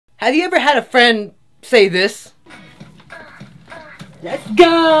Have you ever had a friend say this? Let's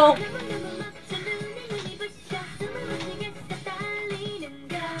go!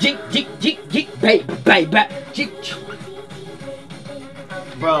 Jeek, jeek, jeek, jeek, baby, baby, jeek.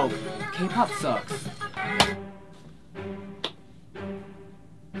 Bro, K-pop sucks.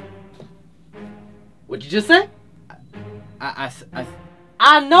 What'd you just say?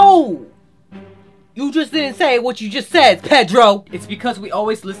 I know! You just didn't say what you just said, Pedro! It's because we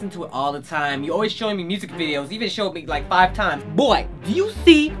always listen to it all the time. You always showing me music videos, even showed me like 5 times. Boy, do you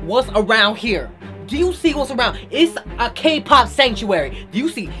see what's around here? Do you see what's around? It's a K-pop sanctuary. Do you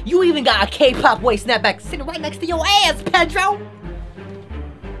see? You even got a K-pop waist snapback sitting right next to your ass, Pedro!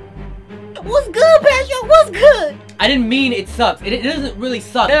 What's good, Pedro? What's good? I didn't mean it sucks. It doesn't really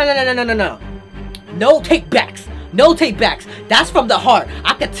suck. No. No take-backs. No take-backs. That's from the heart.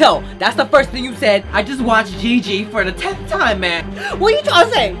 I could tell. That's the first thing you said. I just watched GG for the 10th time, man. What are you trying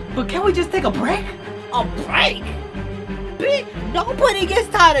to say? But can we just take a break? A break? Bitch, nobody gets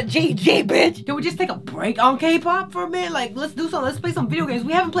tired of GG, bitch. Can we just take a break on K-pop for a minute? Like, let's do something. Let's play some video games.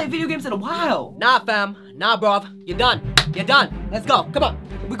 We haven't played video games in a while. Nah, fam. Nah, bro. You're done. You're done. Let's go. Come on.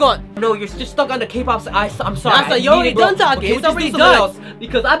 We're going. No, you're just stuck on the K-pop. I'm sorry. Nah, you're already done talking. It's already done.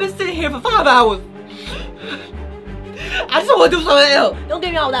 Because I've been sitting here for 5 hours. I just want to do something else. Don't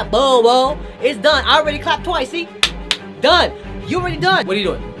give me all that bull. It's done. I already clapped twice, see? Done. You already done. What are you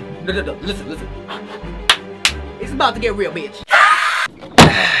doing? No. Listen. It's about to get real, bitch.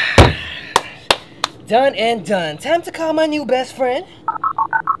 Done and done. Time to call my new best friend.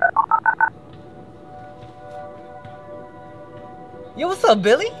 Yo, what's up,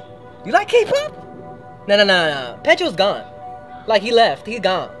 Billy? You like K-pop? No. Pedro's gone. Like, he left. He's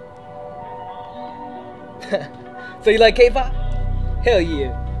gone. So you like K-pop? Hell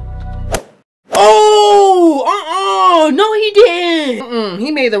yeah. Oh! No, he didn't. He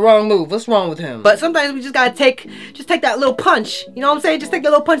made the wrong move. What's wrong with him? But sometimes we just gotta take that little punch. You know what I'm saying? Just take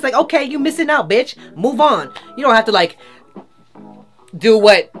that little punch. Like, okay, you missing out, bitch. Move on. You don't have to like do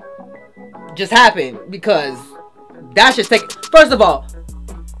what just happened because that's just First of all,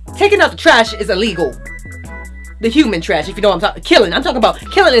 taking out the trash is illegal. The human trash, if you know what I'm talking. Killing. I'm talking about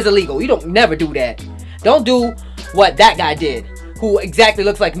killing is illegal. You don't never do that. Don't do what that guy did, who exactly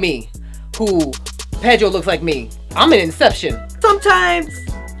looks like me, who Pedro looks like me. I'm an Inception. Sometimes,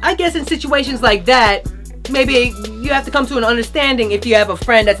 I guess in situations like that, maybe you have to come to an understanding if you have a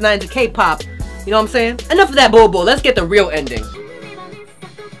friend that's not into K-pop. You know what I'm saying? Enough of that bull. Let's get the real ending.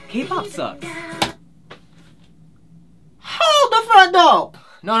 K-pop sucks. Hold the front door.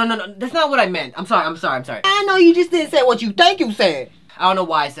 No. That's not what I meant. I'm sorry. I know you just didn't say what you think you said. I don't know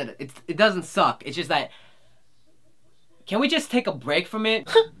why I said it. It doesn't suck. It's just that... Can we just take a break from it?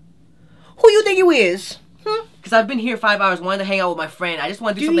 Who you think you is? Because I've been here 5 hours wanting to hang out with my friend. I just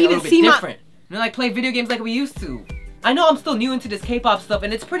want to do something a little bit different. You know, like play video games like we used to. I know I'm still new into this K-pop stuff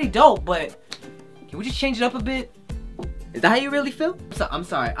and it's pretty dope, but... Can we just change it up a bit? Is that how you really feel? I'm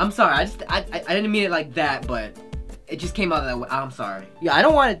sorry. I didn't mean it like that, but... It just came out that way. I'm sorry. Yeah, I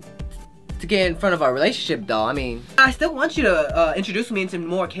don't want it to get in front of our relationship, though. I mean, I still want you to introduce me into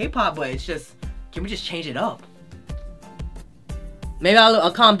more K-pop, but it's just, can we just change it up? Maybe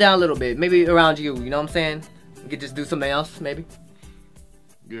I'll calm down a little bit. Maybe around you, you know what I'm saying? We could just do something else, maybe?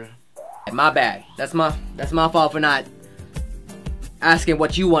 Yeah. My bad. That's my fault for not asking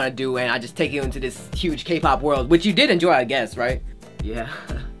what you want to do, and I just take you into this huge K-pop world, which you did enjoy, I guess, right? Yeah.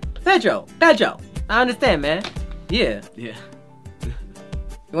 Pedro, I understand, man. Yeah. You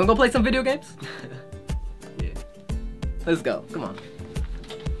wanna go play some video games? Yeah. Let's go. Come on.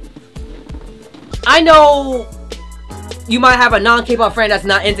 I know you might have a non-K-pop friend that's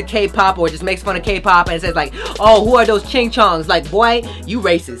not into K-pop or just makes fun of K-pop and says like, oh, who are those ching-chongs? Like, boy, you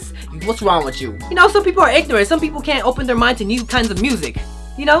racist. What's wrong with you? You know, some people are ignorant. Some people can't open their mind to new kinds of music.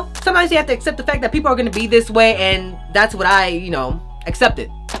 You know? Sometimes you have to accept the fact that people are gonna be this way, and that's what I, you know, accept it.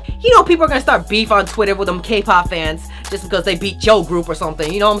 You know, people are gonna start beef on Twitter with them K-pop fans just because they beat Joe group or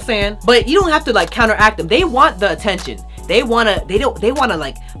something, you know what I'm saying? But you don't have to like counteract them. They want the attention. They wanna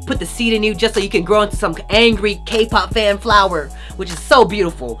like put the seed in you just so you can grow into some angry K-pop fan flower, which is so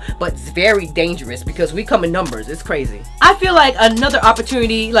beautiful, but it's very dangerous because we come in numbers. It's crazy. I feel like another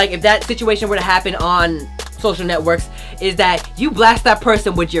opportunity, like if that situation were to happen on social networks, is that you blast that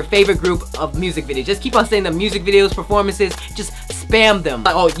person with your favorite group of music videos. Just keep on sending them music videos, performances, just spam them.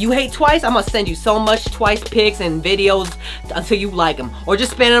 Like, oh, you hate Twice? I'm gonna send you so much Twice pics and videos until you like them. Or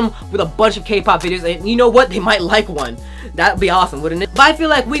just spam them with a bunch of K-pop videos, and you know what? They might like one. That'd be awesome, wouldn't it? But I feel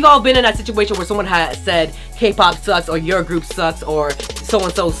like we've all been in that situation where someone has said K-pop sucks, or your group sucks, or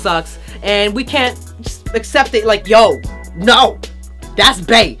so-and-so sucks, and we can't just accept it like, yo, no! That's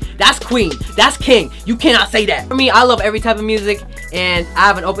bae. That's queen. That's king. You cannot say that. For me, I love every type of music, and I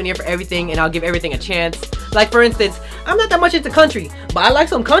have an open ear for everything, and I'll give everything a chance. Like, for instance, I'm not that much into country, but I like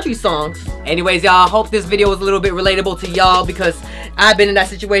some country songs. Anyways, y'all, hope this video was a little bit relatable to y'all, because I've been in that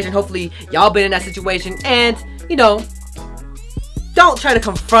situation. Hopefully, y'all been in that situation, and, you know, don't try to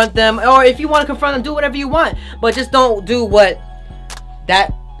confront them, or if you want to confront them, do whatever you want, but just don't do what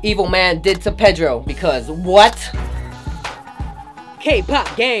that evil man did to Pedro, because what?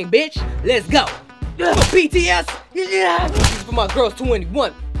 K-pop gang, bitch. Let's go. BTS. Yeah. This is for my girls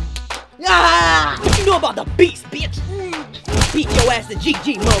 21. Ah, what you know about the beast, bitch? Beat your ass to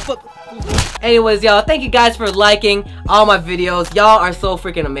GG, motherfucker. Anyways, y'all, thank you guys for liking all my videos. Y'all are so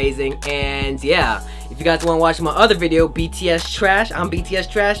freaking amazing. And yeah, if you guys want to watch my other video, BTS Trash, I'm BTS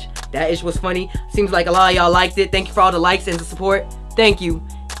Trash. That ish was funny. Seems like a lot of y'all liked it. Thank you for all the likes and the support. Thank you.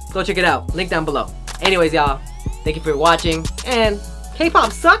 Go check it out. Link down below. Anyways, y'all, thank you for watching. And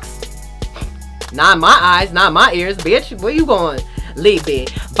K-pop sucks. Not in my eyes, not in my ears, bitch. Where you going? Leave,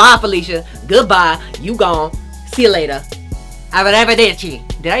 bitch. Bye, Felicia. Goodbye. You gone. See you later. Arrivederci.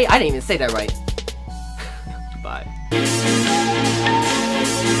 I didn't even say that right. Bye.